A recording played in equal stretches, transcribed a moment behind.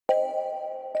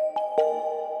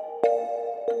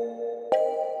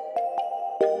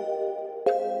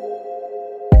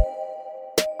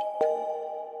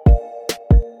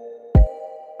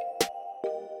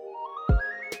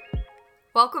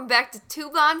Welcome back to Two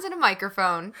Blondes and a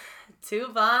Microphone. Two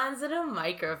Blondes and a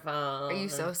Microphone. Are you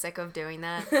so sick of doing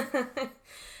that?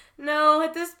 No,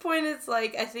 at this point it's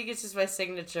like, I think it's just my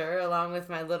signature along with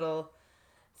my little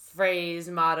phrase,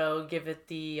 motto, give it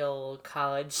the old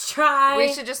college try.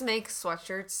 We should just make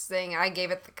sweatshirts saying, I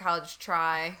gave it the college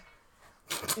try.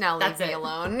 Now leave me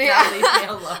alone. Now leave me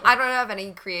alone. I don't have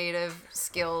any creative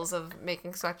skills of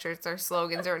making sweatshirts or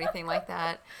slogans or anything like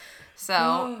that.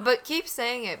 So, but keep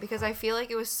saying it because I feel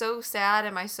like it was so sad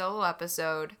in my solo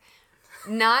episode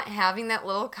not having that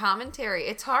little commentary.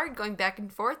 It's hard going back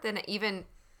and forth and even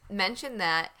mention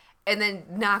that and then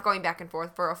not going back and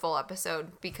forth for a full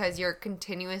episode because you're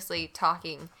continuously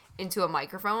talking into a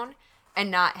microphone and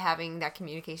not having that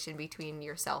communication between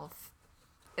yourself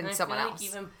and someone else. I feel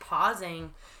like even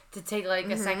pausing to take like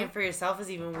a second for yourself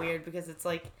is even weird because it's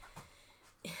like,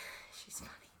 she's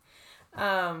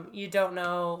funny. You don't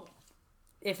know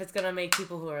if it's going to make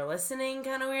people who are listening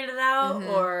kind of weirded out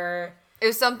or... It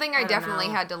was something I definitely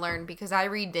had to learn because I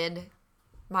redid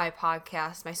my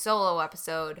podcast, my solo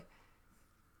episode,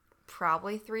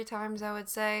 probably 3 times, I would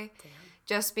say. Damn.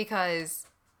 Just because...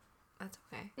 That's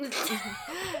okay.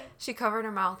 She covered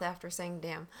her mouth after saying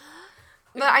damn.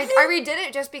 But I redid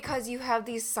it just because you have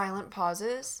these silent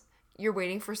pauses. You're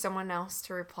waiting for someone else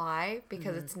to reply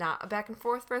because it's not a back and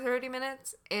forth for 30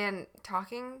 minutes. And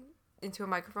talking into a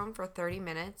microphone for 30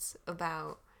 minutes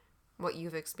about what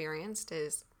you've experienced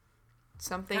is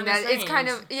something kinda that strange. It's kind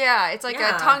of, it's like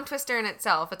a tongue twister in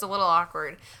itself. It's a little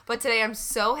awkward. But today I'm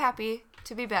so happy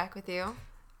to be back with you.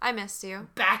 I missed you.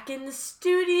 Back in the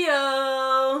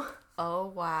studio.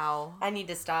 Oh, wow. I need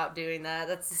to stop doing that.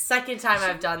 That's the second time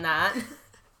I've done that.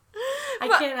 I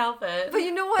can't help it. But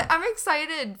you know what? I'm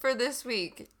excited for this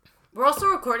week. We're also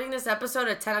recording this episode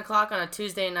at 10 o'clock on a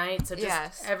Tuesday night, so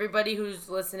just everybody who's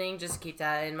listening, just keep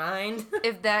that in mind.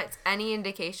 If that's any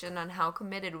indication on how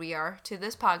committed we are to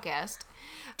this podcast.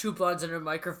 Two Blondes and a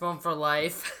Microphone for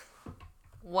life.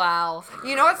 Wow.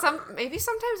 You know what? Maybe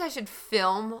sometimes I should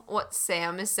film what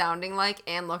Sam is sounding like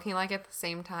and looking like at the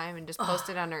same time and just post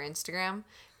it on our Instagram,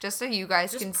 just so you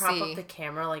guys can see. Just prop up the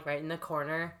camera, like, right in the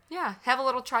corner. Yeah, have a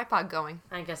little tripod going.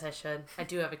 I guess I should. I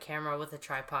do have a camera with a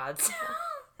tripod, so...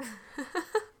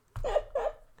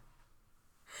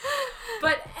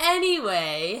 But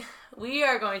anyway, we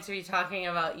are going to be talking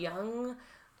about young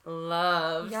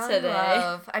love today.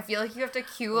 Love. I feel like you have to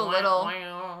cue a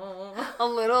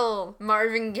little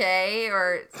Marvin Gaye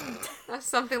or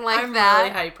something like that. I'm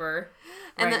really hyper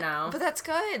now. But that's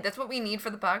good. That's what we need for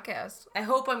the podcast. I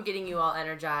hope I'm getting you all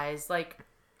energized. Like,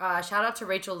 shout out to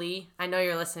Rachel Lee. I know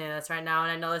you're listening to this right now,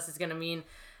 and I know this is going to mean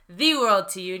the world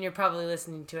to you, and you're probably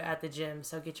listening to it at the gym,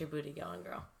 so get your booty going,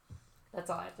 girl. That's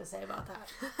all I have to say about that.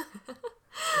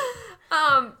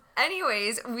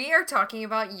 Anyways, we are talking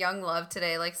about young love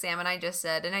today, like Sam and I just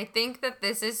said, and I think that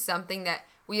this is something that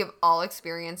we have all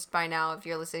experienced by now if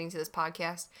you're listening to this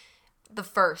podcast. The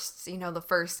firsts, the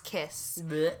first kiss,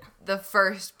 the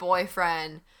first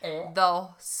boyfriend, the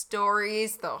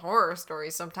stories, the horror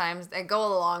stories sometimes that go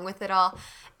along with it all.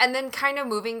 And then kind of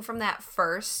moving from that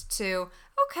first to,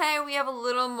 okay, we have a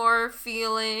little more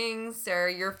feelings, or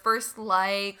your first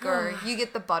like, or you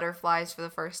get the butterflies for the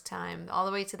first time, all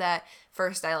the way to that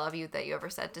first I love you that you ever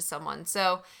said to someone.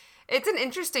 So it's an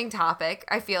interesting topic,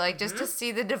 I feel like, just to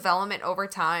see the development over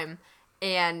time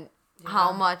and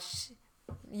how much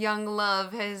young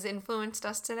love has influenced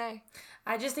us today.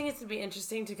 I just think it's to be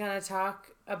interesting to kind of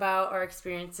talk about our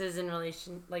experiences in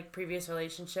previous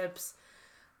relationships,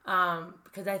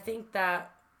 because I think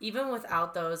that even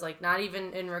without those, like, not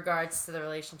even in regards to the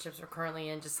relationships we're currently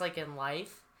in, just like in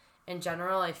life in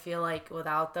general, I feel like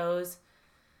without those,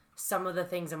 some of the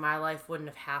things in my life wouldn't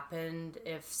have happened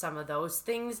if some of those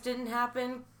things didn't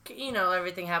happen.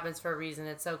 Everything happens for a reason.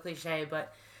 It's so cliche,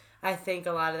 but I think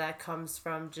a lot of that comes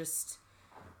from just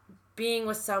being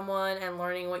with someone and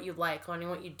learning what you like, learning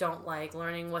what you don't like,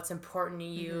 learning what's important to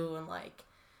you, and like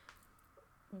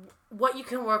what you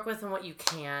can work with and what you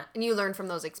can't. And you learn from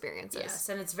those experiences. Yes,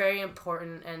 and it's very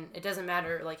important, and it doesn't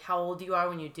matter like how old you are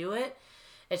when you do it.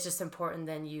 It's just important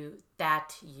that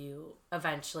you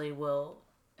eventually will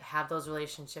have those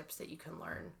relationships that you can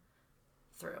learn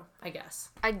through, I guess.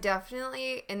 I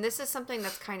definitely, and this is something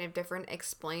that's kind of different,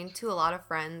 explained to a lot of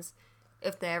friends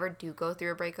if they ever do go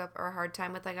through a breakup or a hard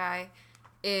time with a guy,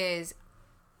 is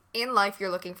in life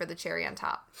you're looking for the cherry on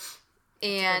top.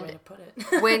 And that's a good way to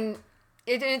put it. when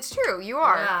it's true, you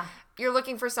are. Yeah. You're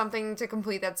looking for something to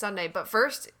complete that sundae, but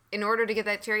first in order to get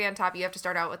that cherry on top, you have to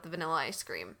start out with the vanilla ice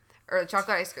cream or the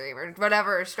chocolate ice cream or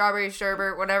whatever, or strawberry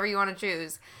sherbet, whatever you want to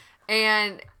choose.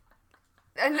 And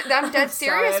I'm dead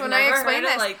serious when I explain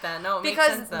this. Like that. No, it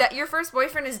because makes sense, your first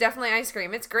boyfriend is definitely ice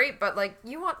cream. It's great, but like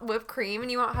you want whipped cream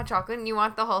and you want hot chocolate and you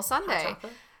want the whole sundae. Hot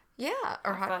chocolate? Yeah,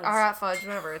 or hot fudge,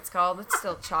 whatever it's called. It's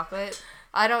still chocolate.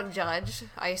 I don't judge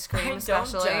ice cream,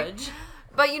 especially. I don't judge.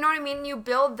 But you know what I mean? You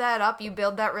build that up. You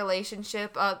build that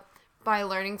relationship up by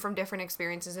learning from different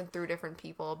experiences and through different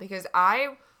people. Because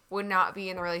I would not be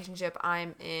in the relationship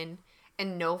I'm in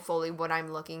and know fully what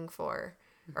I'm looking for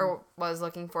or was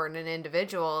looking for in an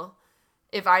individual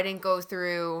if I didn't go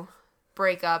through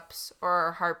breakups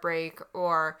or heartbreak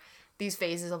or these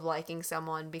phases of liking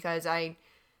someone, because I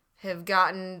have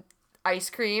gotten ice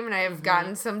cream and I have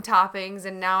gotten some toppings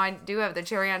and now I do have the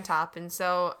cherry on top. And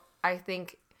so I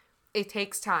think it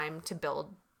takes time to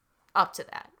build up to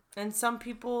that. And some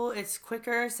people it's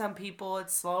quicker, some people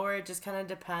it's slower. It just kind of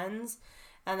depends.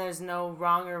 And there's no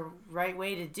wrong or right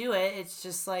way to do it. It's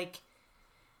just like,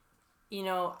 you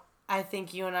know, I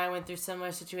think you and I went through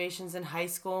similar situations in high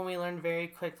school and we learned very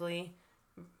quickly,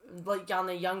 like on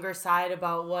the younger side,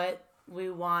 about what we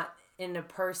want in a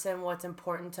person, what's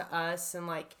important to us, and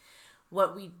like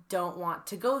what we don't want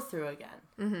to go through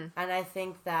again. And I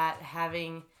think that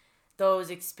having those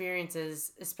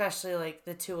experiences, especially like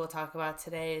the two we'll talk about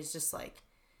today, is just like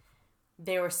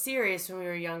they were serious when we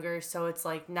were younger. So it's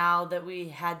like now that we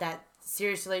had that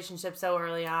serious relationship so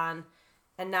early on,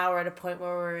 and now we're at a point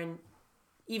where we're in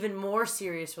even more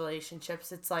serious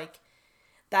relationships, it's like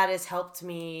that has helped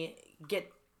me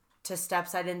get to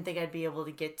steps I didn't think I'd be able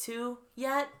to get to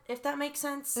yet, if that makes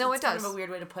sense. No, it's it does. Kind of a weird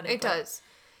way to put it. It does.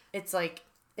 It's like,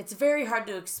 it's very hard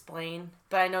to explain,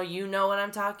 but I know you know what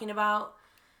I'm talking about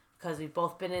because we've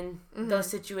both been in those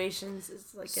situations.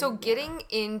 It's like so getting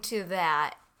into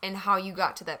that and how you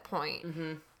got to that point,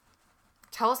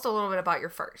 tell us a little bit about your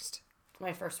first.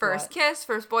 My first kiss,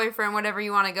 first boyfriend, whatever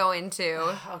you want to go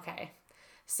into. Okay.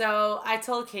 So I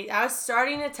told Kacie, I was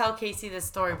starting to tell Kacie this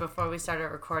story before we started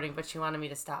recording, but she wanted me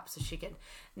to stop so she could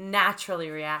naturally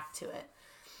react to it.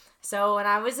 So when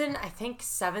I was in, I think,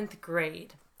 7th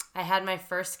grade, I had my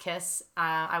first kiss.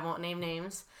 I won't name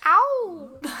names. Ow!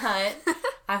 But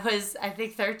I was, I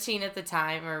think, 13 at the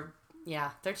time,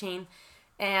 13.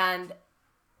 And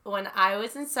when I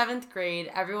was in 7th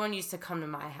grade, everyone used to come to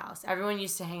my house. Everyone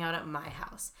used to hang out at my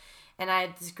house. And I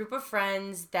had this group of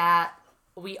friends that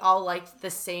we all liked the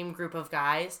same group of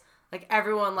guys. Like,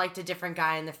 everyone liked a different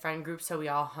guy in the friend group, so we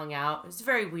all hung out. It was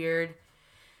very weird.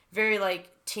 Very, like,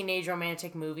 teenage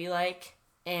romantic movie-like.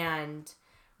 And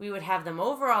we would have them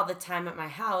over all the time at my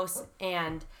house.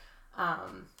 And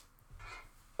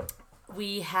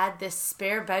we had this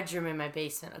spare bedroom in my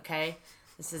basement, okay?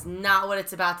 This is not what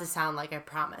it's about to sound like, I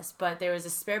promise. But there was a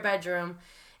spare bedroom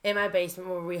in my basement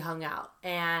where we hung out.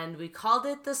 And we called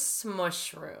it the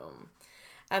Smush Room.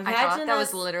 I thought that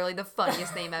was literally the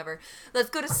funniest name ever. Let's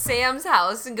go to Sam's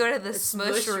house and go to the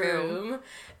Smush Room.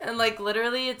 And, like,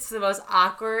 literally, it's the most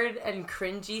awkward and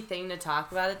cringy thing to talk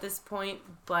about at this point.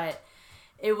 But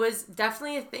it was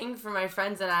definitely a thing for my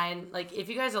friends and I. And, like, if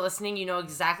you guys are listening, you know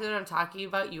exactly what I'm talking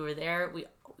about. You were there.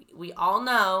 We all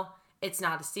know it's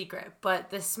not a secret. But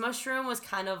the Smush Room was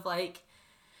kind of, like,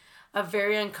 a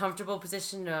very uncomfortable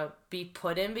position to be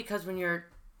put in. Because when you're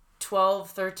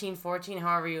 12, 13, 14,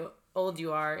 however old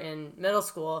you are in middle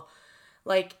school,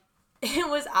 like, it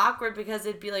was awkward because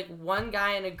it'd be like one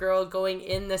guy and a girl going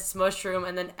in the Smush Room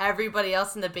and then everybody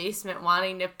else in the basement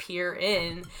wanting to peer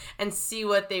in and see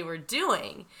what they were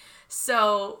doing.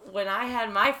 So when I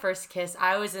had my first kiss,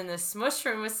 I was in the Smush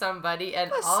Room with somebody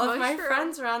and all of my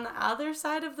friends were on the other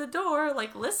side of the door,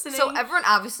 like, listening. So everyone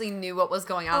obviously knew what was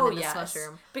going on in the Smush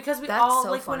Room. Because we all,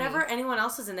 so like, funny. Whenever anyone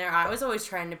else was in there, I was always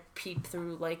trying to peep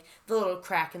through, like, the little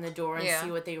crack in the door and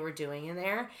see what they were doing in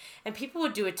there. And people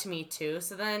would do it to me, too.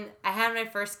 So then I had my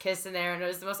first kiss in there, and it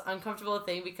was the most uncomfortable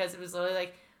thing because it was literally,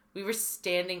 like, we were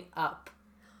standing up.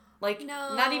 Like,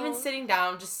 not even sitting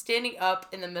down, just standing up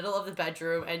in the middle of the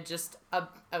bedroom and just a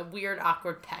weird,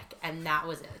 awkward peck, and that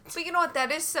was it. But you know what?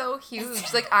 That is so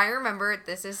huge. Like, I remember,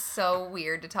 this is so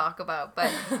weird to talk about,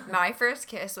 but my first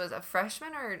kiss was a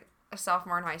freshman or a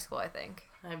sophomore in high school, I think.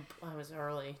 I was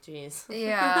early, jeez.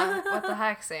 Yeah, what the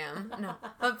heck, Sam? No.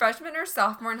 A freshman or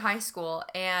sophomore in high school,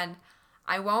 and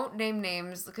I won't name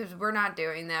names because we're not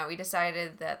doing that. We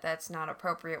decided that that's not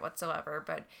appropriate whatsoever,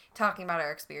 but talking about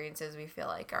our experiences, we feel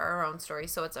like are our own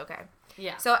stories, so it's okay.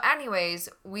 Yeah. So anyways,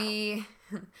 we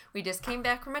just came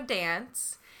back from a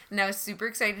dance, and I was super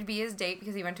excited to be his date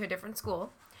because he went to a different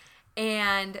school,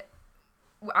 and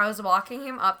I was walking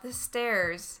him up the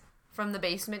stairs from the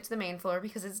basement to the main floor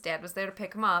because his dad was there to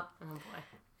pick him up. Oh, boy.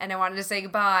 and I wanted to say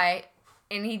goodbye,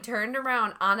 and he turned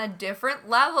around on a different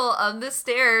level of the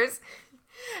stairs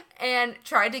and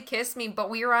tried to kiss me, but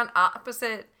we were on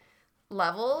opposite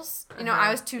levels. You know,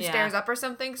 I was 2 stairs up or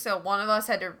something, so one of us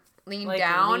had to lean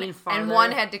down, and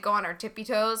one had to go on our tippy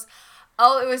toes.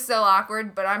 Oh, it was so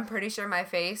awkward, but I'm pretty sure my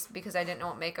face, because I didn't know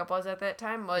what makeup was at that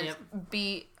time, was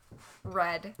beet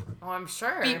red. Oh, I'm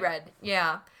sure. Beet red,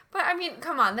 yeah. But, I mean,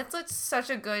 come on, that's like such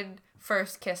a good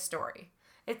first kiss story.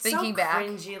 It's thinking so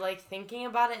cringy, like, thinking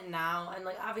about it now, and,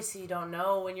 like, obviously you don't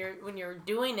know when you're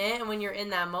doing it, and when you're in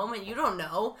that moment, you don't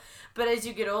know. But as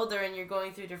you get older and you're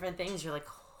going through different things, you're like,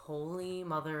 holy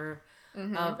mother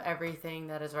of everything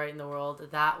that is right in the world.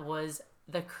 That was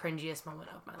the cringiest moment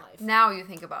of my life. Now you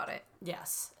think about it.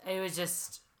 Yes. It was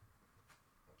just...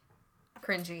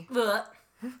 cringy. Ugh.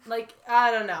 Like,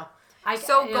 I don't know.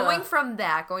 Going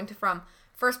from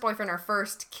first boyfriend or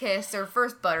first kiss or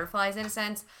first butterflies in a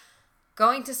sense,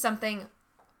 going to something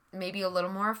maybe a little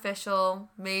more official,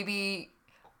 maybe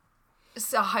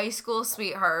a high school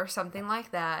sweetheart or something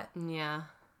like that. Yeah.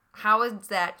 How has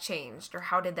that changed, or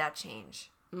how did that change?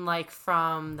 Like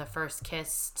from the first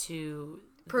kiss to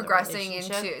progressing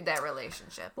into that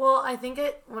relationship. Well, I think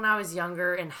when I was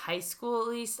younger, in high school at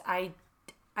least, I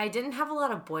didn't have a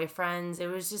lot of boyfriends. It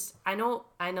was just, I know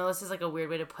this is like a weird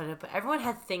way to put it, but everyone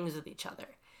had things with each other.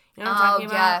 You know what I'm talking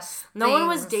about? Yes. No one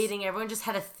was dating. Everyone just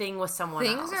had a thing with someone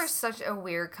else. Things are such a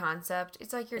weird concept.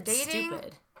 It's like you're dating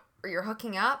stupid. Or you're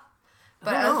hooking up,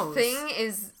 but a thing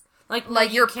is like you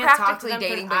you're practically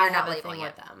dating, but you're not labeling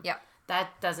it. Them. Yep.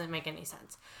 That doesn't make any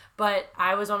sense. But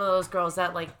I was one of those girls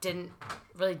that like didn't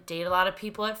really date a lot of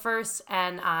people at first,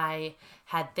 and I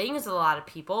had things with a lot of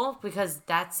people because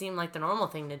that seemed like the normal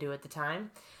thing to do at the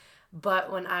time.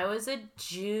 But when I was a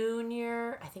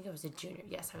junior,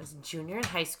 yes, I was a junior in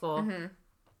high school,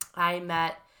 I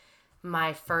met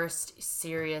my first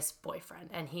serious boyfriend,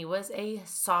 and he was a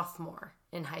sophomore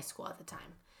in high school at the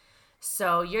time.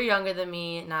 So you're younger than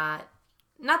me, not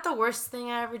the worst thing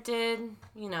I ever did.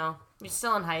 You know, you're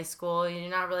still in high school. You're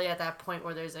not really at that point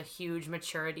where there's a huge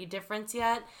maturity difference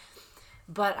yet.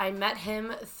 But I met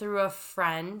him through a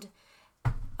friend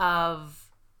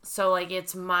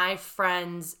it's my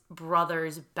friend's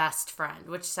brother's best friend,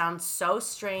 which sounds so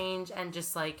strange and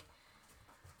just like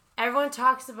everyone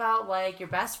talks about like your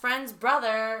best friend's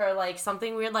brother or like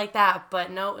something weird like that.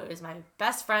 But no, it was my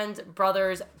best friend's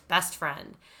brother's best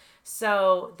friend.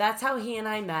 So that's how he and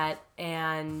I met,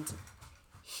 and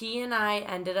he and I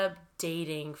ended up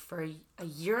dating for a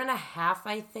year and a half,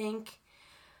 I think.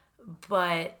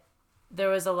 But there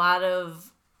was a lot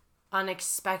of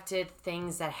unexpected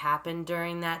things that happened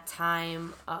during that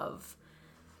time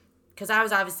because I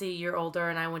was obviously a year older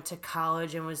and I went to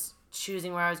college and was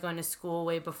choosing where I was going to school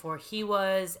way before he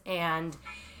was, and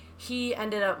he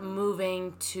ended up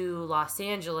moving to Los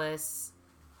Angeles,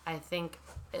 I think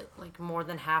like more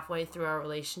than halfway through our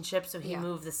relationship. So he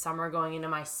moved the summer going into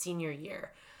my senior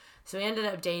year. So we ended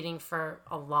up dating for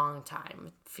a long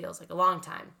time. It feels like a long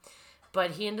time.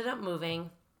 But he ended up moving,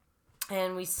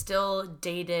 and we still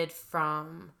dated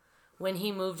from when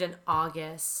he moved in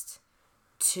August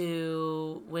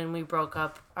to when we broke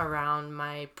up around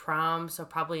my prom, so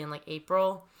probably in like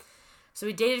April. So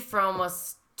we dated for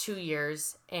almost 2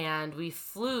 years, and we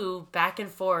flew back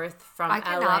and forth from LA. I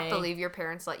cannot believe your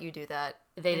parents let you do that.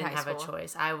 They didn't have a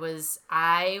choice. I was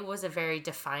a very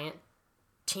defiant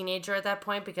teenager at that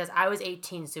point because I was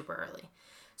 18 super early.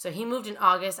 So he moved in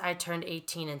August. I turned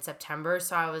 18 in September.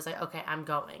 So I was like, okay, I'm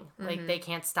going. Like, they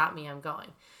can't stop me. I'm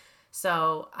going.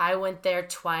 So I went there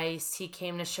twice. He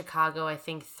came to Chicago, I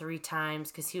think 3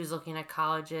 times because he was looking at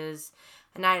colleges.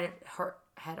 And I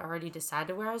had already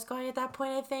decided where I was going at that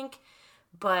point, I think.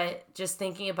 But just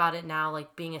thinking about it now,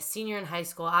 like being a senior in high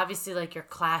school, obviously like your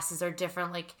classes are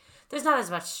different. Like there's not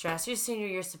as much stress. Your senior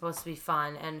year is supposed to be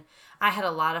fun. And I had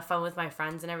a lot of fun with my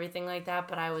friends and everything like that.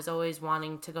 But I was always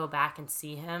wanting to go back and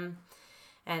see him.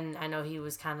 And I know he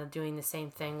was kind of doing the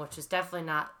same thing, which is definitely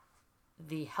not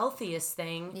the healthiest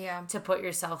thing to put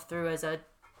yourself through as a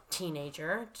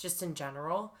teenager, just in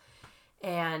general.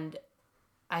 And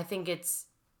I think it's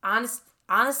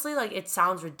honestly, like, it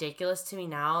sounds ridiculous to me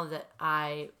now that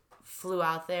I flew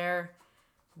out there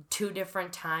 2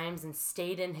 different times and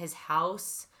stayed in his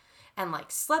house and, like,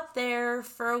 slept there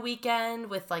for a weekend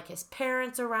with, like, his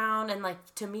parents around. And,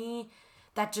 like, to me,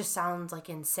 that just sounds, like,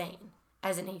 insane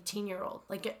as an 18-year-old.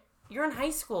 Like, you're in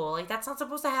high school. Like, that's not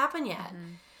supposed to happen yet.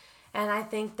 Mm-hmm. And I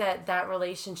think that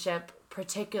relationship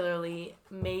particularly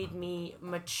made me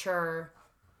mature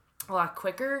a lot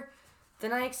quicker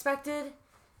than I expected.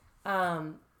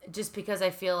 Just because I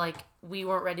feel like we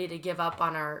weren't ready to give up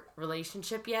on our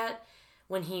relationship yet.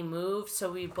 when he moved. So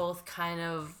we both kind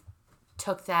of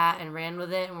took that and ran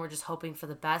with it, and we're just hoping for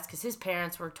the best because his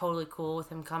parents were totally cool with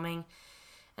him coming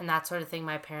and that sort of thing.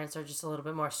 My parents are just a little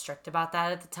bit more strict about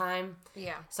that at the time.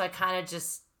 Yeah. So I kind of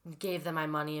just gave them my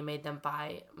money and made them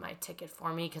buy my ticket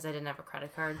for me because I didn't have a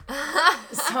credit card.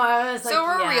 So I was like, so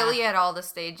we're really at all the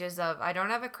stages of I don't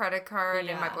have a credit card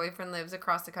and my Yeah. boyfriend lives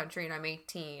across the country and I'm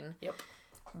 18. Yep.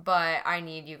 But I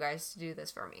need you guys to do this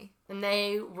for me. And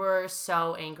they were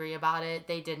so angry about it.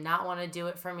 They did not want to do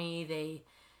it for me. They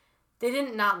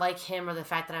didn't not like him or the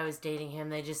fact that I was dating him.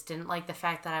 They just didn't like the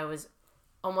fact that I was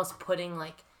almost putting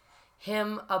like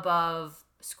him above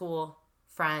school,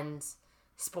 friends,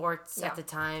 sports at the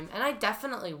time. And I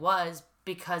definitely was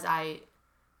because I,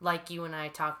 like you and I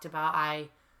talked about, I,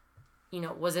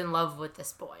 was in love with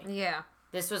this boy. Yeah.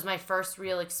 This was my first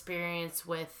real experience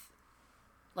with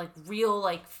like real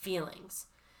like feelings.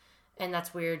 And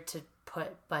that's weird to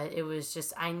put, but it was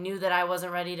just, I knew that I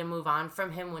wasn't ready to move on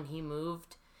from him when he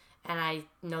moved. And I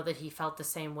know that he felt the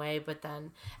same way. But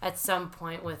then at some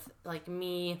point with like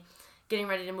me getting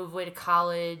ready to move away to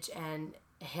college and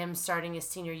him starting his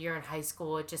senior year in high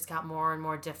school, it just got more and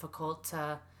more difficult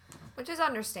to Which is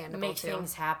understandable make too.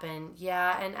 things happen.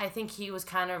 Yeah, and I think he was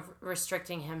kind of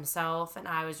restricting himself and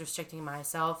I was restricting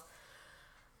myself.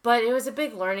 But it was a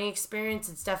big learning experience.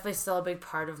 It's definitely still a big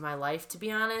part of my life, to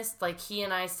be honest. Like, he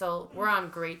and I we're on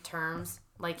great terms.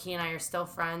 Like, he and I are still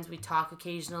friends. We talk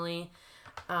occasionally.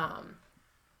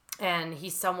 And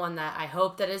he's someone that I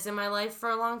hope that is in my life for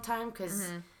a long time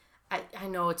because I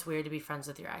know it's weird to be friends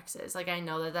with your exes. Like, I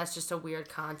know that that's just a weird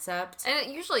concept. And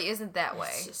it usually isn't that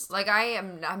way. Just, like,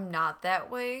 I'm not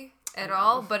that way at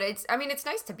all. But it's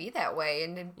nice to be that way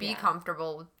and to be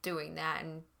comfortable doing that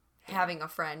and having a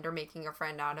friend or making a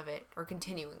friend out of it or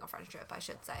continuing a friendship, I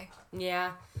should say.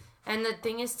 Yeah. And the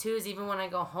thing is, too, is even when I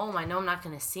go home, I know I'm not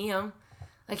going to see him.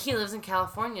 Like, he lives in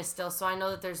California still, so I know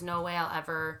that there's no way I'll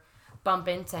ever bump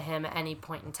into him at any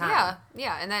point in time.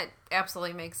 Yeah, and that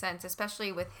absolutely makes sense,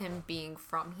 especially with him being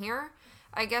from here,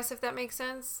 I guess, if that makes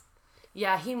sense.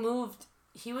 Yeah, he moved.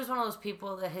 He was one of those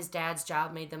people that his dad's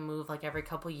job made them move, like, every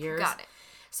couple years. Got it.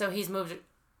 So he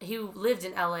lived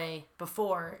in LA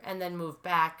before and then moved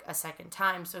back a second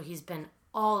time, so he's been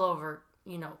all over,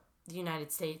 the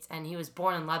United States, and he was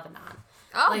born in Lebanon.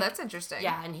 Oh, that's interesting.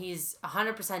 Yeah, and he's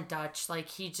 100% Dutch. Like,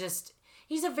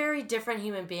 he's a very different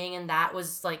human being, and that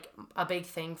was, like, a big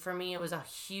thing for me. It was a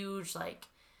huge, like,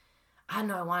 I don't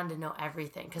know, I wanted to know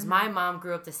everything. Because my mom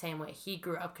grew up the same way he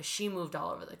grew up, because she moved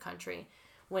all over the country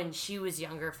when she was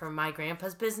younger for my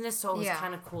grandpa's business, so it was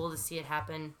kind of cool to see it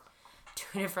happen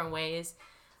two different ways.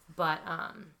 But,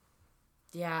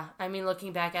 yeah, I mean,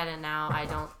 looking back at it now, I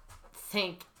don't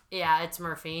think... Yeah, it's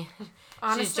Murphy.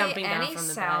 Honestly, she's jumping down from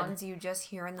the sounds bed. you just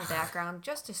hear in the background,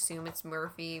 just assume it's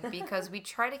Murphy because we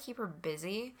try to keep her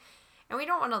busy and we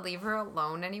don't want to leave her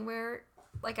alone anywhere,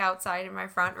 like outside in my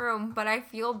front room. But I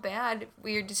feel bad.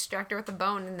 We distract her with the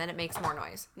bone and then it makes more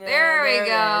noise. Yeah, there we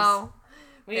go.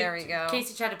 There we go.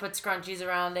 Kacie tried to put scrunchies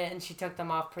around it and she took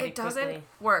them off pretty quickly. It doesn't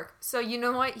work. So you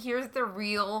know what? Here's the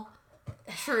real,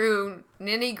 true,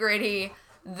 nitty gritty.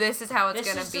 This is how it's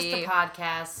going to be. This is just a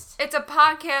podcast. It's a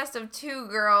podcast of two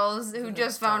girls who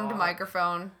just found a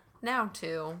microphone. Now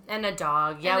two. And a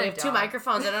dog. Yeah, we have two dog.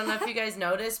 microphones. I don't know if you guys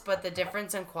noticed, but the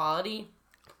difference in quality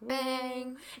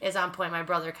Bang. is on point. My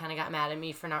brother kind of got mad at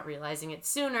me for not realizing it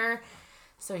sooner.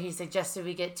 So he suggested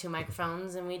we get two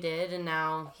microphones, and we did. And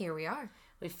now Here we are.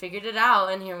 we figured it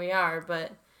out, and here we are.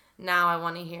 But now I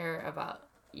want to hear about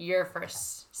your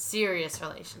first serious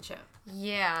relationship.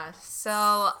 Yeah,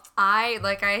 so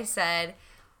like I said,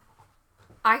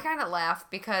 I kind of laugh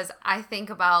because I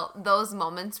think about those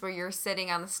moments where you're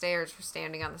sitting on the stairs or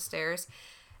standing on the stairs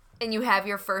and you have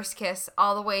your first kiss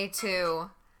all the way to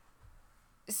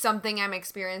something I'm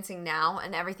experiencing now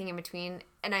and everything in between.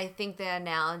 And I think the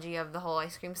analogy of the whole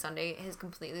ice cream sundae has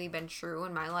completely been true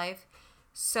in my life.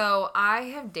 So I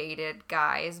have dated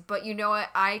guys, but you know what?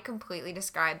 I completely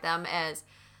describe them as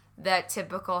that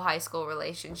typical high school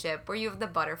relationship where you have the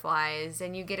butterflies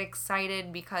and you get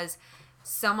excited because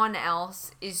someone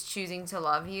else is choosing to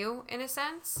love you in a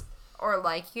sense or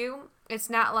like you. It's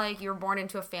not like you're born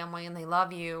into a family and they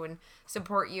love you and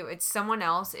support you. It's someone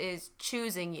else is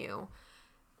choosing you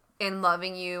and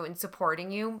loving you and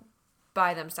supporting you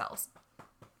by themselves.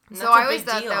 So I always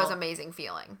thought that was an amazing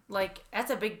feeling. Like,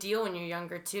 that's a big deal when you're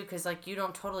younger, too, because, like, you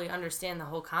don't totally understand the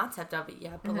whole concept of it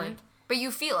yet, but, like... But you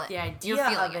feel it. The idea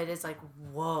of it is like,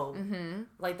 whoa. Mm-hmm.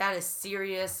 Like, that is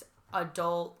serious,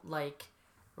 adult, like,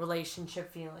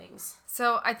 relationship feelings.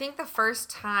 So I think the first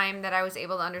time that I was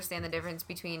able to understand the difference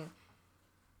between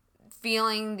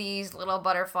feeling these little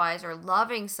butterflies or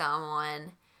loving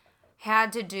someone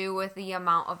had to do with the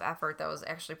amount of effort that was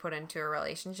actually put into a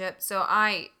relationship. So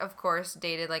I, of course,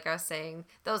 dated, like I was saying,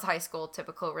 those high school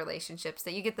typical relationships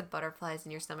that you get the butterflies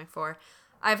in your stomach for.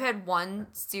 I've had one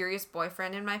serious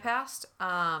boyfriend in my past,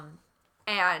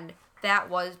 and that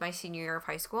was my senior year of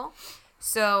high school.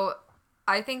 So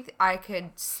I think I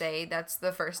could say that's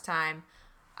the first time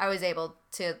I was able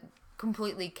to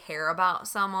completely care about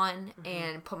someone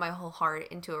and put my whole heart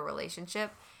into a relationship.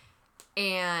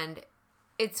 And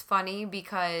it's funny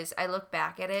because I look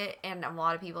back at it, and a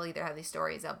lot of people either have these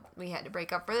stories of we had to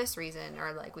break up for this reason,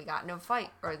 or like we got in a fight,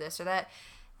 or this or that.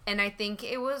 And I think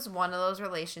it was one of those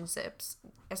relationships,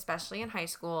 especially in high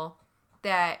school,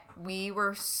 that we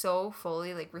were so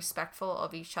fully like respectful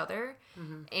of each other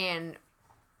and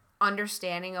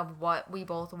understanding of what we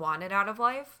both wanted out of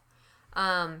life.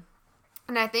 And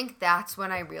I think that's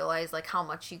when I realized like how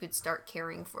much you could start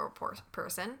caring for a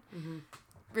person.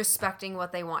 Respecting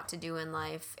what they want to do in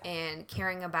life and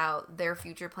caring about their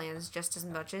future plans just as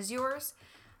much as yours,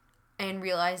 and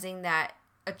realizing that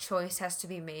a choice has to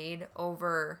be made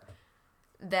over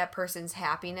that person's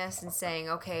happiness and saying,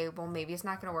 okay, well, maybe it's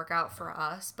not going to work out for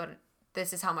us, but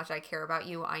this is how much I care about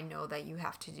you. I know that you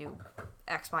have to do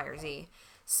X, Y, or Z.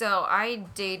 So I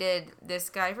dated this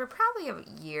guy for probably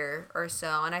a year or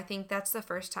so, and I think that's the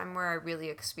first time where I really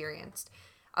experienced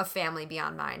a family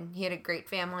beyond mine. He had a great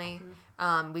family.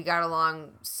 We got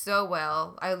along so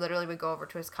well. I literally would go over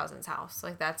to his cousin's house.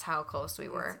 Like, that's how close we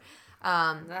were.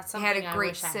 That's something he had a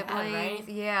great I wish sibling. I had, right?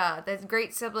 Yeah, that's a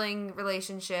great sibling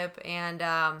relationship.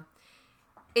 And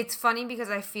it's funny because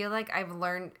I feel like I've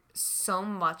learned so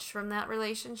much from that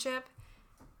relationship,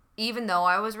 even though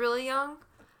I was really young,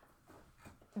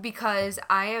 because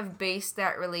I have based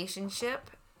that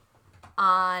relationship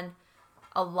on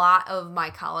a lot of my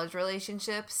college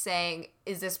relationships, saying,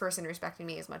 is this person respecting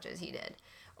me as much as he did?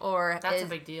 Or that's a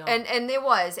big deal. And it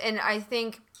was. And I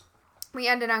think we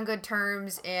ended on good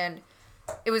terms, and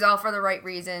it was all for the right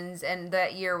reasons, and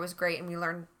that year was great, and we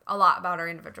learned a lot about our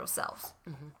individual selves.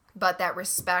 But that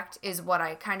respect is what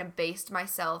I kind of based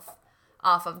myself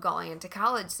off of going into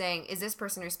college, saying, is this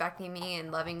person respecting me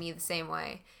and loving me the same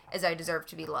way as I deserve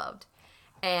to be loved?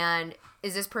 And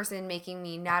is this person making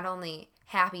me not only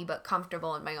happy but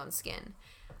comfortable in my own skin?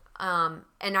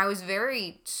 And I was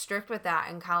very strict with that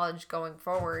in college going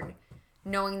forward,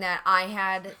 knowing that I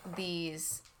had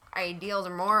these ideals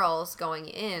or morals going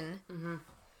in,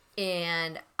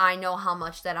 and I know how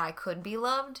much that I could be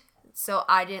loved, so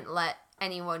I didn't let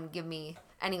anyone give me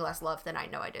any less love than I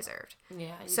know I deserved.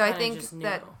 Yeah. So I think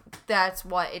that that's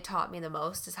what it taught me the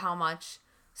most, is how much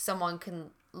someone can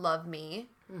love me,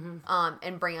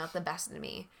 and bring out the best in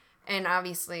me. And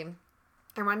obviously,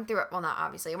 I went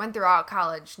throughout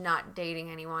college not dating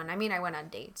anyone. I mean, I went on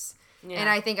dates. Yeah. And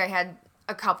I think I had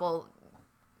a couple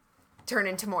turn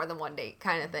into more than one date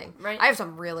kind of thing. Right. I have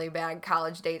some really bad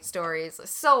college date stories.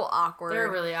 So awkward. They're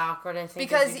really awkward, I think,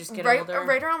 because as you just get right older.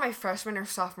 around my freshman or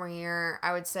sophomore year,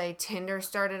 I would say Tinder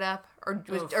started up, or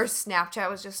Snapchat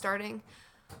was just starting.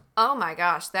 Oh my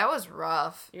gosh, that was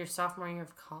rough. Your sophomore year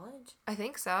of college? I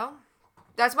think so.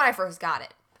 That's when I first got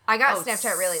it. I got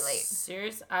Snapchat really late.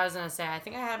 Serious? I was going to say, I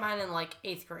think I had mine in like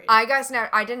 8th grade. I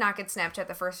did not get Snapchat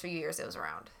the first few years it was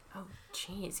around. Oh,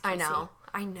 jeez, Kacie.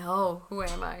 I know. Who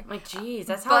am I? Like, jeez,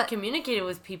 that's how I communicated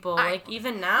with people. Like,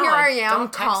 even now, here I am,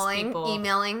 don't text calling, people.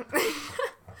 Emailing.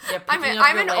 Yeah,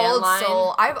 I'm an old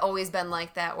soul. I've always been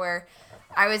like that, where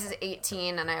I was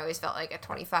 18 and I always felt like a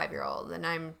 25-year-old, and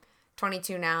I'm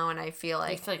 22 now, and I feel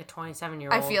like... You feel like a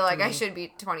 27-year-old. I feel like I should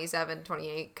be 27,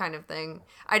 28 kind of thing.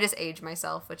 I just age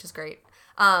myself, which is great.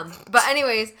 But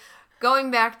anyways,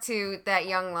 going back to that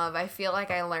young love, I feel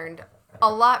like I learned a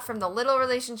lot from the little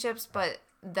relationships, but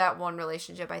that one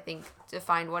relationship, I think,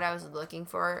 defined what I was looking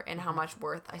for and how much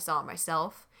worth I saw in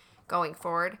myself going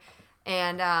forward.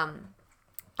 And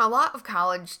a lot of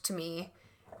college, to me,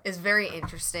 is very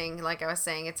interesting. Like I was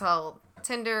saying, it's all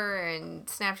Tinder and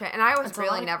Snapchat, and I was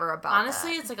really never about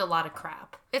honestly, that. It's like a lot of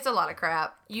crap. It's a lot of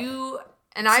crap.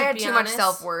 And I had too much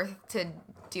self-worth to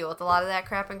deal with a lot of that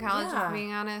crap in college, if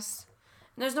being honest.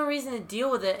 And there's no reason to deal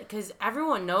with it, because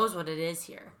everyone knows what it is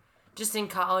here. Just in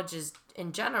colleges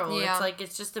in general. Yeah. It's like,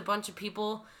 it's just a bunch of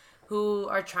people who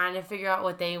are trying to figure out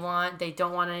what they want. They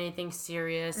don't want anything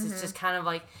serious. Mm-hmm. It's just kind of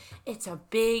like, it's a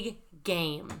big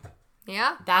game.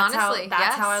 Yeah, that's honestly,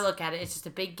 how I look at it. It's just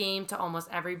a big game to almost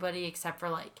everybody except for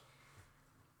like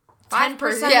 10%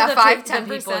 10%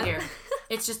 people here.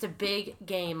 It's just a big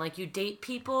game. Like, you date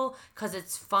people because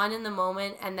it's fun in the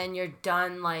moment, and then you're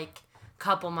done like a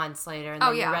couple months later, and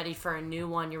then you're ready for a new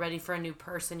one. You're ready for a new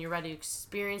person. You're ready to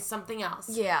experience something else.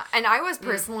 Yeah, and I was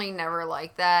personally never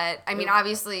like that. I mean,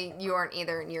 obviously you aren't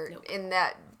either, and you're in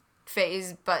that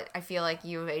phase, but I feel like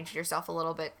you've aged yourself a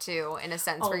little bit too, in a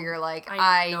sense where you're like,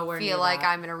 I I feel like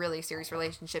I'm in a really serious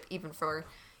relationship, even for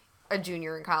a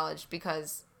junior in college,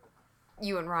 because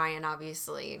you and Ryan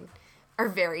obviously are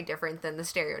very different than the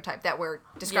stereotype that we're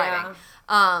describing.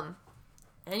 Yeah.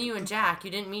 And you and Jack. You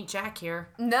didn't meet Jack here.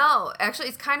 No, actually,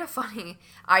 it's kind of funny.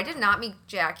 I did not meet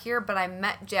Jack here, but I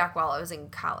met Jack while I was in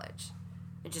college.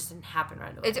 It just didn't happen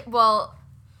right away.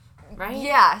 Right?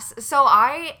 Yes. So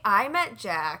I met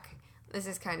Jack. This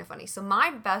is kind of funny. So my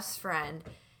best friend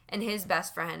and his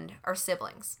best friend are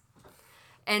siblings.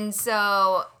 And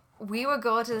so we would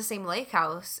go to the same lake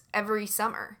house every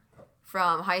summer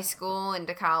from high school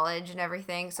into college and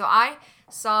everything. So I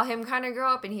saw him kind of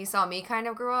grow up and he saw me kind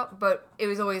of grow up, but it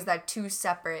was always that two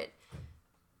separate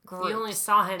groups. You only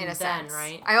saw him then, sense.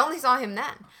 Right? I only saw him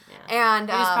then. Yeah. And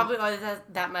he was probably always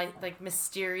that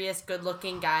mysterious,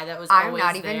 good-looking guy that was always there.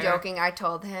 I'm not even joking. I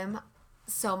told him.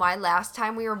 So my last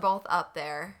time we were both up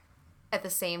there at the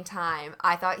same time,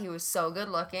 I thought he was so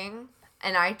good-looking,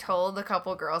 and I told a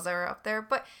couple girls that were up there,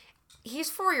 but he's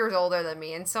 4 years older than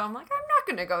me, and so I'm like, I'm not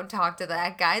going to go talk to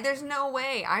that guy. There's no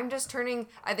way. I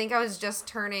think I was just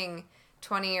turning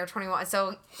 20 or 21,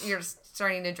 so you're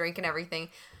starting to drink and everything.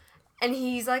 And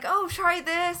he's like, oh, try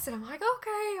this. And I'm like,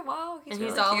 okay, wow, he's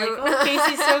really all cute. like, oh,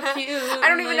 Casey's so cute. I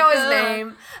don't even know his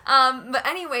name. But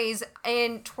anyways,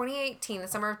 in 2018, the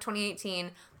summer of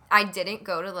 2018, I didn't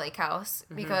go to the lake house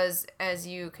because, as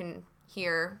you can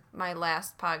hear, my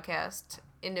last podcast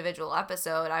individual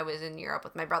episode, I was in Europe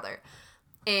with my brother.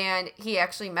 And he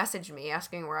actually messaged me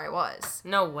asking where I was.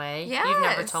 No way. Yes. You've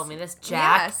never told me this,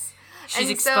 Jack. Yes. She's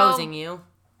exposing you.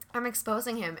 I'm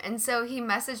exposing him. And so he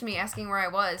messaged me asking where I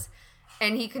was.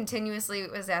 And he continuously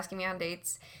was asking me on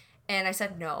dates, and I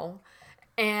said no.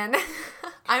 And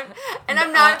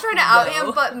I'm not trying to out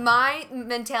him, but my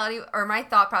mentality or my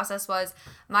thought process was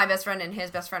my best friend and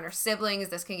his best friend are siblings.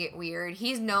 This can get weird.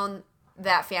 He's known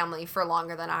that family for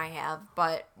longer than I have,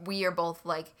 but we are both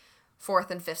like fourth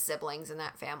and fifth siblings in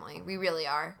that family. We really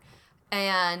are.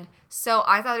 And so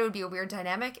I thought it would be a weird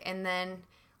dynamic, and then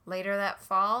later that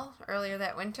fall, earlier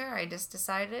that winter, I just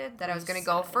decided that I was going to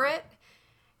go for it.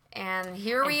 And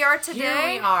here we are today.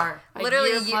 Here we are.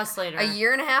 Literally a year plus later. A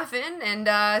year and a half in,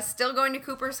 and still going to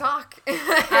Cooper's Hawk.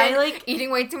 I like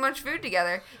eating way too much food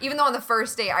together. Even though on the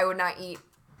first date I would not eat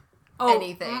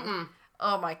anything. Mm-mm.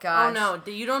 Oh my gosh. Oh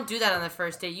no, you don't do that on the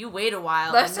first date. You wait a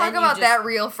while. Let's talk about that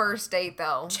real first date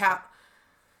though.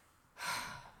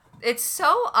 It's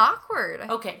so awkward.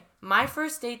 Okay, my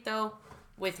first date though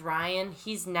with Ryan,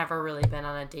 he's never really been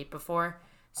on a date before,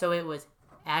 so it was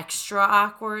extra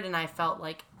awkward, and I felt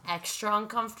like extra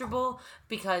uncomfortable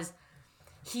because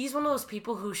he's one of those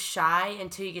people who's shy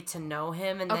until you get to know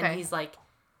him, and then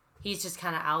he's just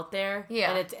kind of out there.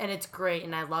 Yeah. And it's great,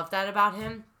 and I love that about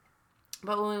him.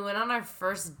 But when we went on our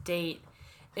first date,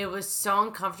 it was so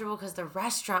uncomfortable because the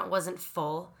restaurant wasn't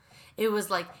full. It was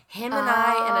like him and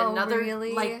I and another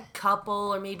like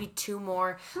couple or maybe two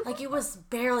more. Like it was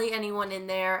barely anyone in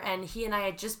there, and he and I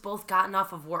had just both gotten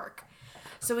off of work.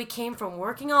 So we came from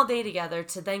working all day together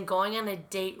to then going on a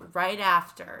date right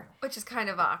after. Which is kind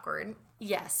of awkward.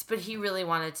 Yes, but he really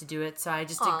wanted to do it, so I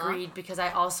just agreed because I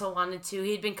also wanted to.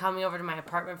 He'd been coming over to my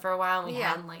apartment for a while, and we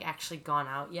hadn't like actually gone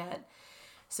out yet.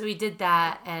 So we did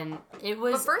that, and it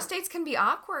was... But first dates can be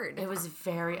awkward. It was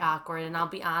very awkward, and I'll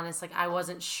be honest, like, I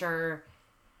wasn't sure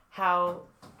how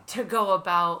to go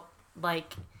about,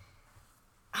 like...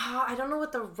 I don't know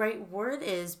what the right word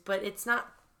is, but it's not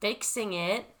fixing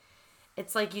it.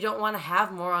 It's like you don't want to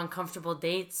have more uncomfortable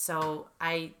dates, so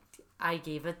I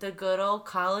gave it the good old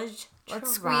college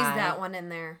Let's try. squeeze that one in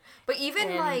there. But even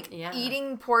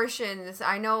eating portions,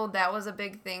 I know that was a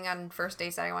big thing on first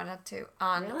dates that I went up to.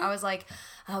 Really? I was like,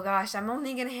 oh gosh, I'm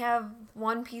only going to have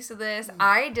one piece of this.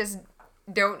 I just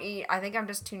don't eat. I think I'm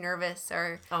just too nervous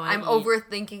or I'm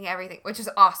overthinking everything, which is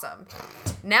awesome.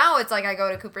 Now it's like I go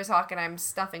to Cooper's Hawk and I'm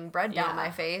stuffing bread down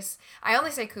my face. I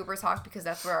only say Cooper's Hawk because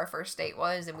that's where our first date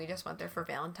was, and we just went there for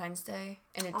Valentine's Day,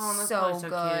 and it's so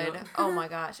good. Oh my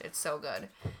gosh, it's so good.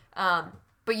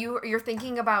 But you're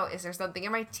thinking about, is there something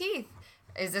in my teeth?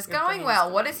 Is this going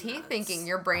well? What is he thinking?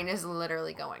 Your brain is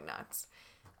literally going nuts.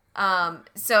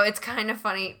 So it's kind of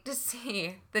funny to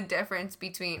see the difference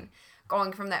between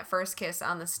going from that first kiss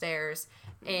on the stairs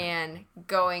and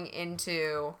going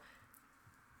into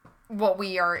what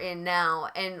we are in now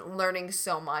and learning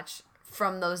so much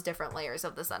from those different layers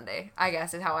of the sundae, I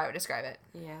guess is how I would describe it.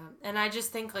 Yeah. And I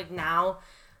just think like now,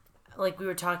 like we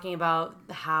were talking about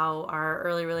how our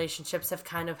early relationships have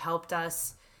kind of helped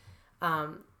us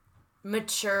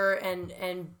mature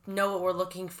and know what we're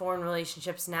looking for in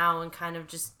relationships now, and kind of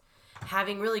just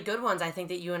having really good ones. I think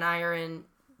that you and I are in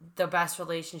the best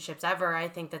relationships ever. I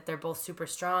think that they're both super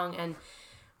strong, and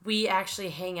we actually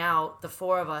hang out, the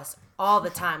four of us, all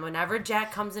the time. Whenever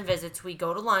Jack comes and visits, we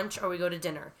go to lunch or we go to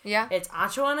dinner. Yeah. It's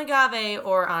ancho and agave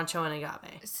or ancho and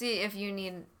agave. See, if you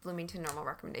need Bloomington Normal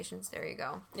recommendations, there you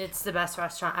go. It's the best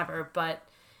restaurant ever, but,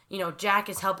 you know, Jack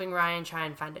is helping Ryan try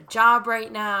and find a job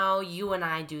right now. You and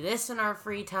I do this in our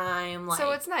free time. Like, so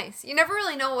it's nice. You never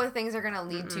really know what things are going to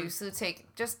lead to, so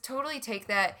totally take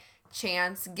that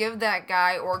chance, give that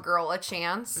guy or girl a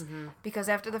chance, because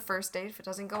after the first date, if it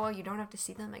doesn't go well, you don't have to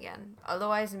see them again.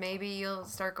 Otherwise, maybe you'll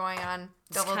start going on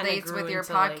double dates with your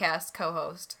podcast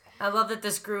co-host. I love that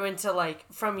this grew into, like,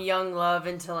 from young love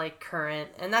into, like, current,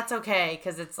 and that's okay,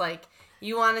 because it's, like,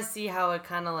 you want to see how it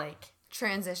kind of, like,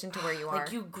 transition to where you are.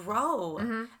 Like, you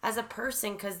grow as a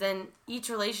person, because then each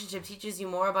relationship teaches you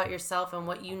more about yourself and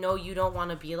what you know you don't want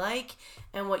to be like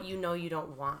and what you know you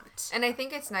don't want. And I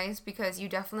think it's nice because you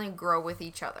definitely grow with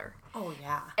each other. Oh,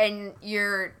 yeah. And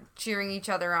you're cheering each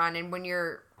other on, and when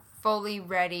you're fully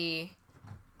ready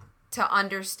to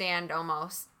understand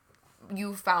almost,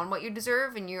 you found what you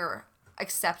deserve and you're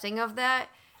accepting of that,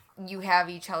 you have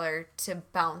each other to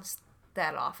bounce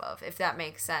that off of, if that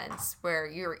makes sense, where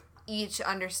you're each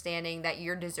understanding that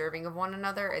you're deserving of one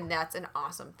another, and that's an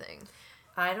awesome thing.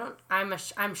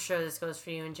 I'm sure this goes for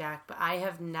you and Jack, but I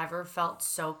have never felt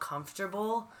so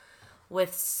comfortable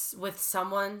with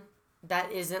someone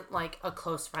that isn't, like, a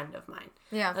close friend of mine.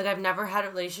 Yeah. Like, I've never had a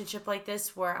relationship like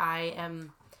this where I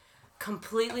am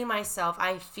completely myself.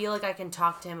 I feel like I can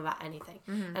talk to him about anything.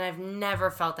 And I've never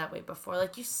felt that way before.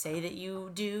 Like, you say that you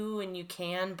do and you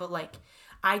can, but, like,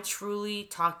 I truly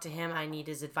talk to him. I need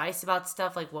his advice about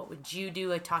stuff. Like, what would you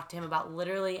do? I talk to him about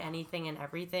literally anything and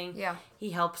everything. Yeah. He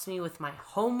helps me with my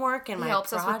homework and my projects.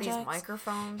 He helps us with these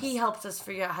microphones. He helps us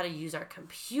figure out how to use our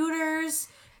computers,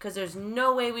 because there's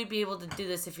no way we'd be able to do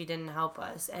this if he didn't help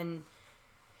us. And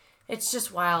it's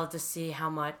just wild to see how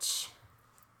much,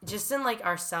 just in, like,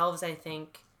 ourselves, I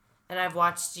think, and I've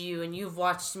watched you and you've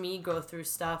watched me go through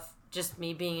stuff, just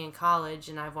me being in college,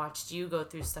 and I've watched you go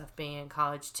through stuff being in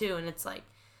college too, and it's like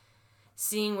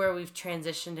seeing where we've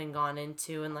transitioned and gone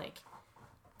into, and, like,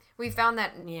 we found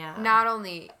that not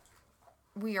only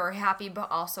we are happy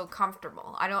but also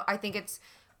comfortable. I think it's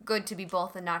good to be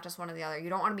both and not just one or the other. You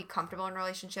don't want to be comfortable in a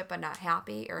relationship but not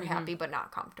happy, or happy but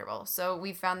not comfortable. So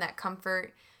we found that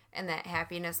comfort and that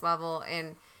happiness level,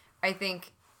 and I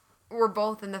think we're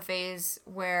both in the phase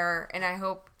where, and I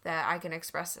hope that I can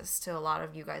express this to a lot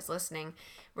of you guys listening,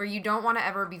 where you don't want to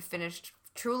ever be finished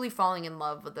truly falling in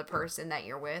love with the person that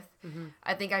you're with.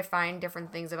 I think I find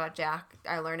different things about Jack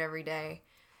I learn every day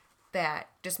that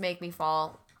just make me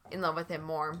fall in love with him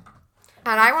more.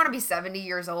 And I want to be 70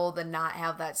 years old and not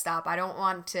have that stop. I don't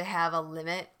want to have a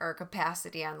limit or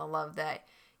capacity on the love that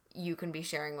you can be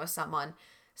sharing with someone.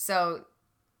 So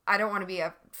I don't want to be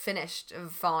finished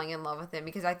of falling in love with him,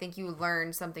 because I think you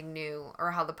learn something new,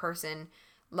 or how the person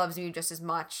loves you just as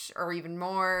much or even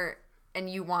more, and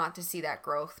you want to see that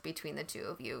growth between the two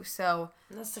of you. So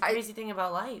and that's the crazy thing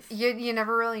about life. You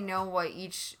never really know what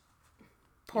each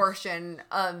portion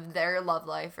of their love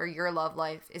life or your love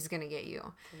life is going to get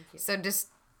you. Thank you. So just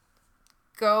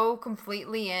go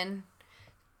completely in.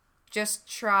 Just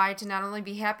try to not only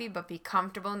be happy, but be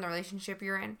comfortable in the relationship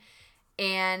you're in.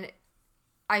 And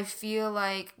I feel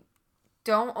like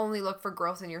don't only look for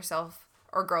growth in yourself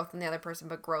or growth in the other person,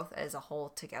 but growth as a whole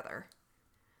together.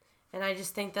 And I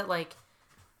just think that, like,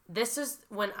 this is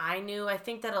when I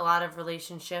think that a lot of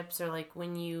relationships, or, like,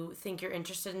 when you think you're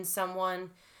interested in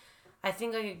someone, I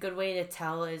think, like, a good way to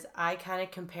tell is I kind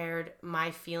of compared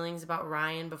my feelings about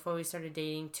Ryan before we started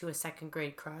dating to a second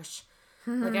grade crush.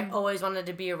 Like, I always wanted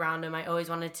to be around him. I always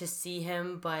wanted to see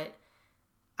him, but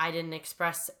I didn't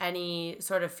express any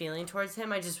sort of feeling towards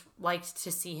him. I just liked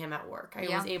to see him at work. I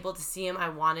was able to see him. I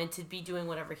wanted to be doing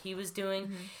whatever he was doing.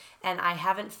 And I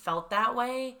haven't felt that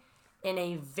way in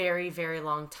a very, very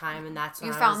long time. And that's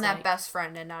when you I found was that like, best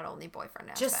friend and not only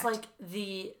boyfriend aspect. just like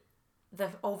the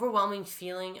overwhelming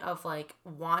feeling of, like,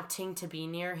 wanting to be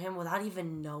near him without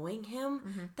even knowing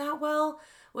him that well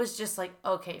was just like,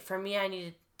 okay, for me, I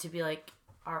needed to be like,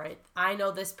 all right, I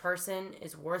know this person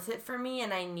is worth it for me,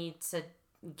 and I need to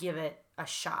give it a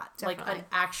shot. Definitely. Like, an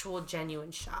actual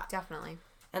genuine shot. Definitely.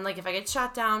 And, like, if I get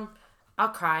shot down, I'll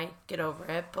cry, get over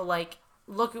it. But, like,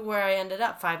 look at where I ended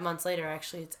up 5 months later.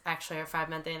 Actually, it's actually our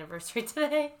 5-month anniversary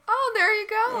today. Oh, there you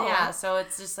go. Yeah, so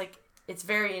it's just, like, it's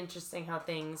very interesting how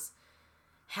things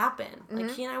happen.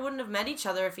 Like, he and I wouldn't have met each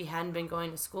other if he hadn't been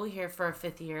going to school here for a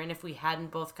 5th year, and if we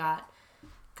hadn't both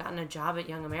gotten a job at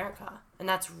Young America. And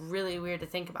that's really weird to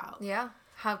think about. Yeah.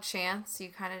 how chance, you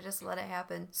kind of just let it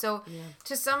happen. So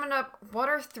to sum it up, what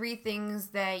are 3 things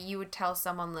that you would tell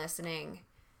someone listening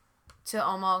to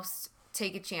almost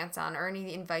take a chance on, or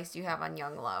any advice you have on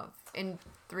young love in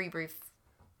 3 brief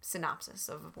synopsis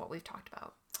of what we've talked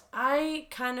about? I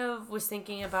kind of was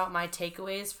thinking about my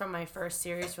takeaways from my first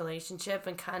serious relationship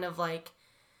and kind of like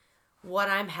what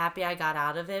I'm happy I got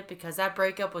out of it, because that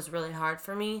breakup was really hard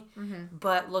for me. Mm-hmm.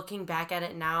 But looking back at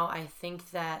it now, I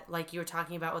think that, like you were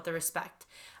talking about with the respect,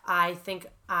 I think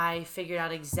I figured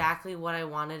out exactly what I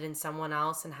wanted in someone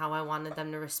else and how I wanted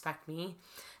them to respect me.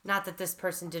 Not that this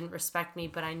person didn't respect me,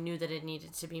 but I knew that it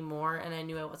needed to be more, and I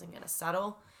knew I wasn't going to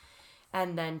settle.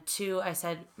 And then 2, I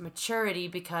said maturity,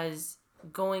 because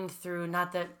going through,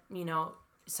 not that, you know,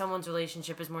 someone's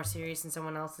relationship is more serious than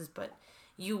someone else's, but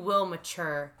you will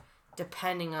mature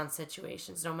depending on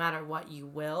situations. No matter what, you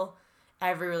will.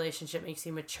 Every relationship makes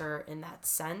you mature in that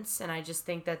sense. And I just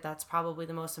think that that's probably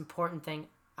the most important thing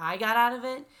I got out of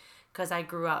it, because I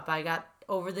grew up. I got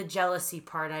over the jealousy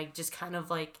part. I just kind of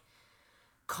like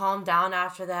calmed down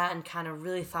after that and kind of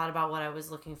really thought about what I was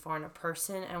looking for in a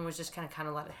person, and was just kind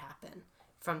of let it happen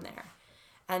from there.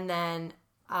 And then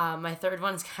my third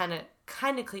one's kind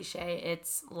of cliche.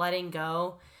 It's letting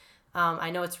go. I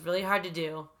know it's really hard to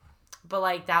do, but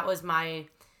like that was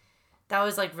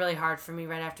like really hard for me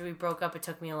right after we broke up. It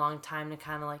took me a long time to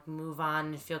kind of like move on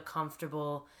and feel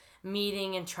comfortable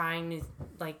meeting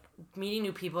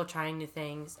new people, trying new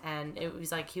things. And it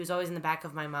was like he was always in the back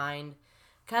of my mind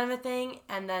kind of a thing.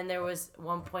 And then there was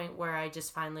one point where I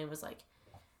just finally was like,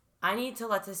 I need to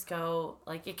let this go.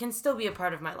 Like, it can still be a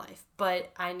part of my life,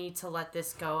 but I need to let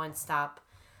this go and stop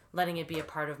letting it be a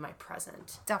part of my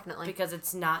present. Definitely. Because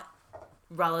it's not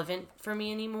relevant for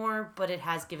me anymore, but it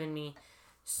has given me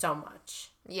so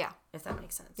much. Yeah. If that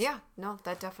makes sense. Yeah. No,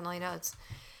 that definitely does.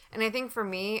 And I think for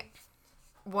me,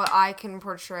 what I can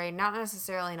portray, not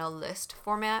necessarily in a list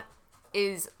format,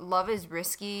 is love is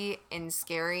risky and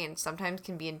scary and sometimes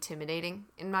can be intimidating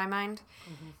in my mind.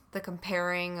 Mm-hmm. The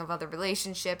comparing of other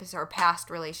relationships or past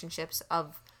relationships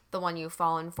of the one you've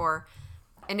fallen for,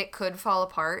 and it could fall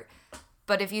apart.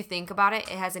 But if you think about it,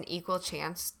 it has an equal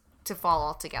chance to fall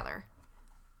altogether.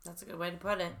 That's a good way to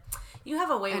put it. You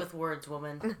have a way with words,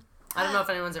 woman. I don't know if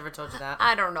anyone's ever told you that.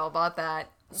 I don't know about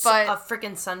that. But a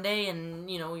freaking sundae and,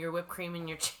 you know, your whipped cream and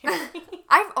your cherry.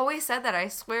 I've always said that, I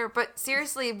swear. But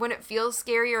seriously, when it feels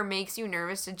scary or makes you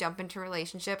nervous to jump into a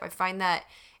relationship, I find that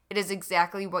it is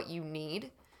exactly what you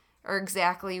need, or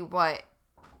exactly what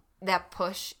that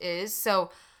push is.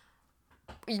 So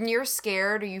when you're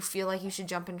scared or you feel like you should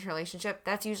jump into a relationship,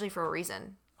 that's usually for a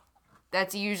reason.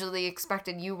 That's usually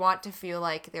expected. You want to feel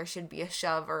like there should be a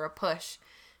shove or a push.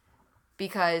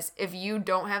 Because if you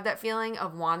don't have that feeling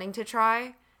of wanting to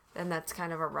try, then that's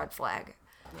kind of a red flag.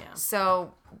 Yeah.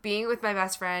 So being with my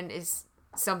best friend is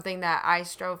something that I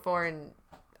strove for, and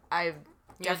I've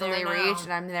definitely reached,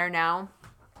 and I'm there now.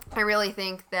 I really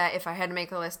think that if I had to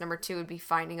make a list, number 2 would be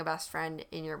finding a best friend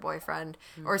in your boyfriend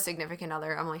or significant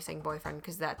other. I'm only saying boyfriend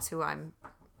because that's who I'm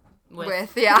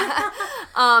with. Yeah.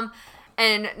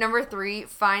 And number 3,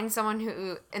 find someone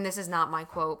who, and this is not my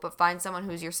quote, but find someone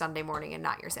who's your Sunday morning and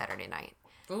not your Saturday night.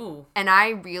 Ooh. And I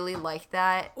really like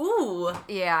that. Ooh.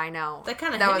 Yeah, I know. That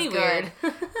kind of hit me weird.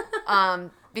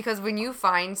 Because when you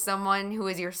find someone who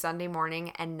is your Sunday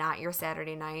morning and not your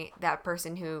Saturday night, that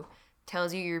person who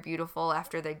tells you you're beautiful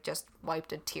after they just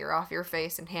wiped a tear off your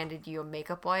face and handed you a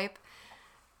makeup wipe,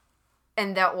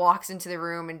 and that walks into the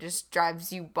room and just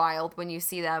drives you wild when you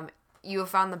see them, you have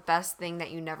found the best thing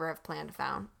that you never have planned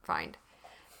to find.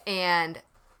 And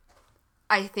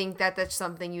I think that that's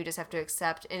something you just have to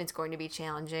accept, and it's going to be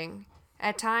challenging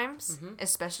at times,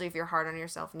 especially if you're hard on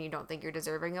yourself and you don't think you're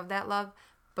deserving of that love,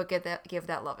 but give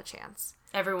that love a chance.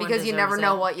 Everyone because you never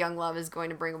know what young love is going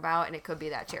to bring about, and it could be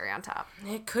that cherry on top.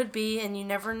 It could be, and you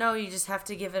never know. You just have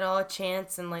to give it all a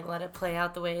chance and like let it play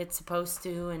out the way it's supposed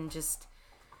to, and just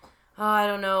I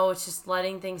don't know, it's just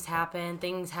letting things happen.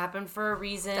 Things happen for a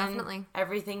reason. Definitely.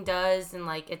 Everything does, and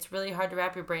like it's really hard to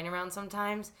wrap your brain around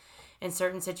sometimes in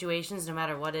certain situations, no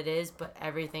matter what it is, but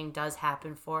everything does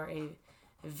happen for a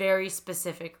very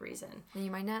specific reason. And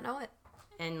you might not know it.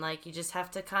 And like you just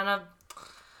have to kind of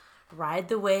ride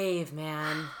the wave,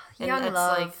 man. And young that's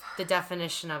love. like the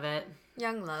definition of it.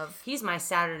 Young love. He's my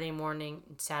Saturday morning,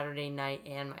 Saturday night,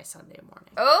 and my Sunday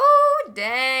morning. Oh,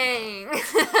 dang.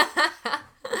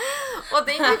 Well,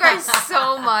 thank you guys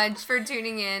so much for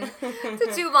tuning in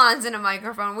to Two Blondes and a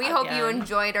Microphone. We hope you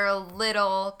enjoyed our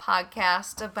little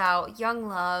podcast about young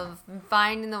love,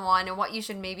 finding the one, and what you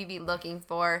should maybe be looking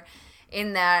for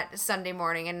in that Sunday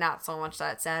morning and not so much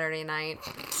that Saturday night.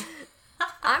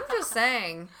 I'm just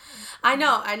saying. I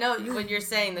know when you're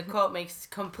saying the quote makes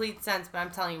complete sense, but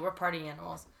I'm telling you, we're party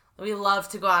animals. We love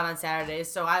to go out on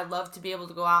Saturdays, so I love to be able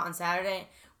to go out on Saturday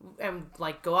and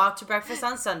like go out to breakfast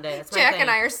on Sunday. That's my Jack thing. and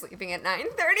I are sleeping at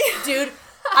 9:30. Dude,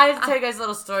 I have to tell you guys a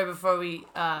little story before we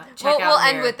check out. We'll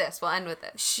here. end with this.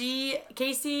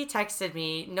 Kacie texted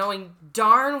me knowing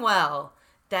darn well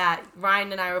that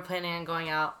Ryan and I were planning on going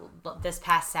out this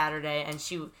past Saturday, and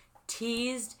she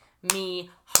teased me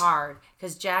hard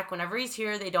because Jack, whenever he's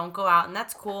here, they don't go out, and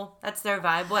that's cool. That's their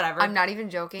vibe. Whatever. I'm not even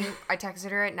joking. I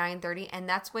texted her at 9:30, and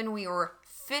that's when we were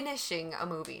finishing a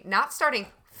movie, not starting.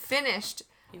 Finished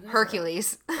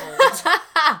Hercules.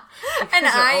 And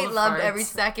I loved every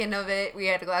second of it. We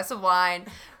had a glass of wine.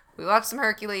 We watched some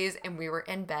Hercules, and we were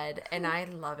in bed, and I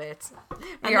love it.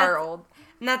 We are old.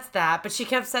 And that's that. But she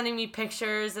kept sending me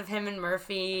pictures of him and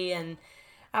Murphy, and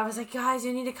I was like, guys,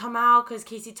 you need to come out because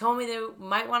Kacie told me they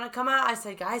might want to come out. I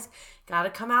said, guys, gotta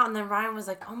come out. And then Ryan was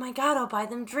like, oh my God, I'll buy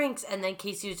them drinks. And then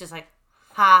Kacie was just like,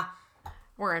 ha.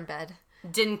 We're in bed.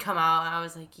 Didn't come out. And I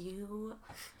was like, you.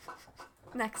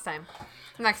 Next time.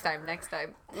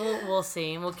 We'll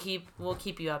see. We'll keep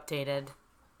you updated.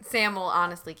 Sam will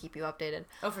honestly keep you updated.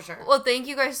 Oh, for sure. Well, thank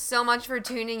you guys so much for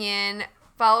tuning in.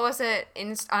 Follow us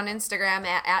on Instagram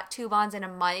at 2 Bonds and a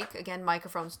Mic. Again,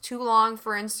 microphone's too long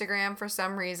for Instagram for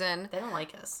some reason. They don't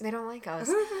like us.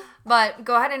 But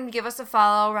go ahead and give us a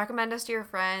follow. Recommend us to your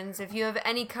friends. If you have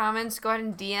any comments, go ahead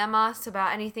and DM us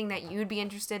about anything that you'd be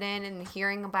interested in and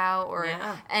hearing about, or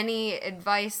any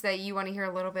advice that you want to hear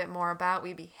a little bit more about.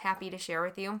 We'd be happy to share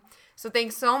with you. So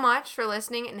thanks so much for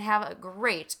listening, and have a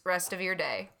great rest of your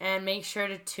day. And make sure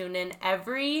to tune in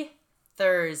every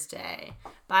Thursday.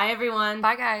 Bye, everyone.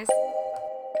 Bye, guys.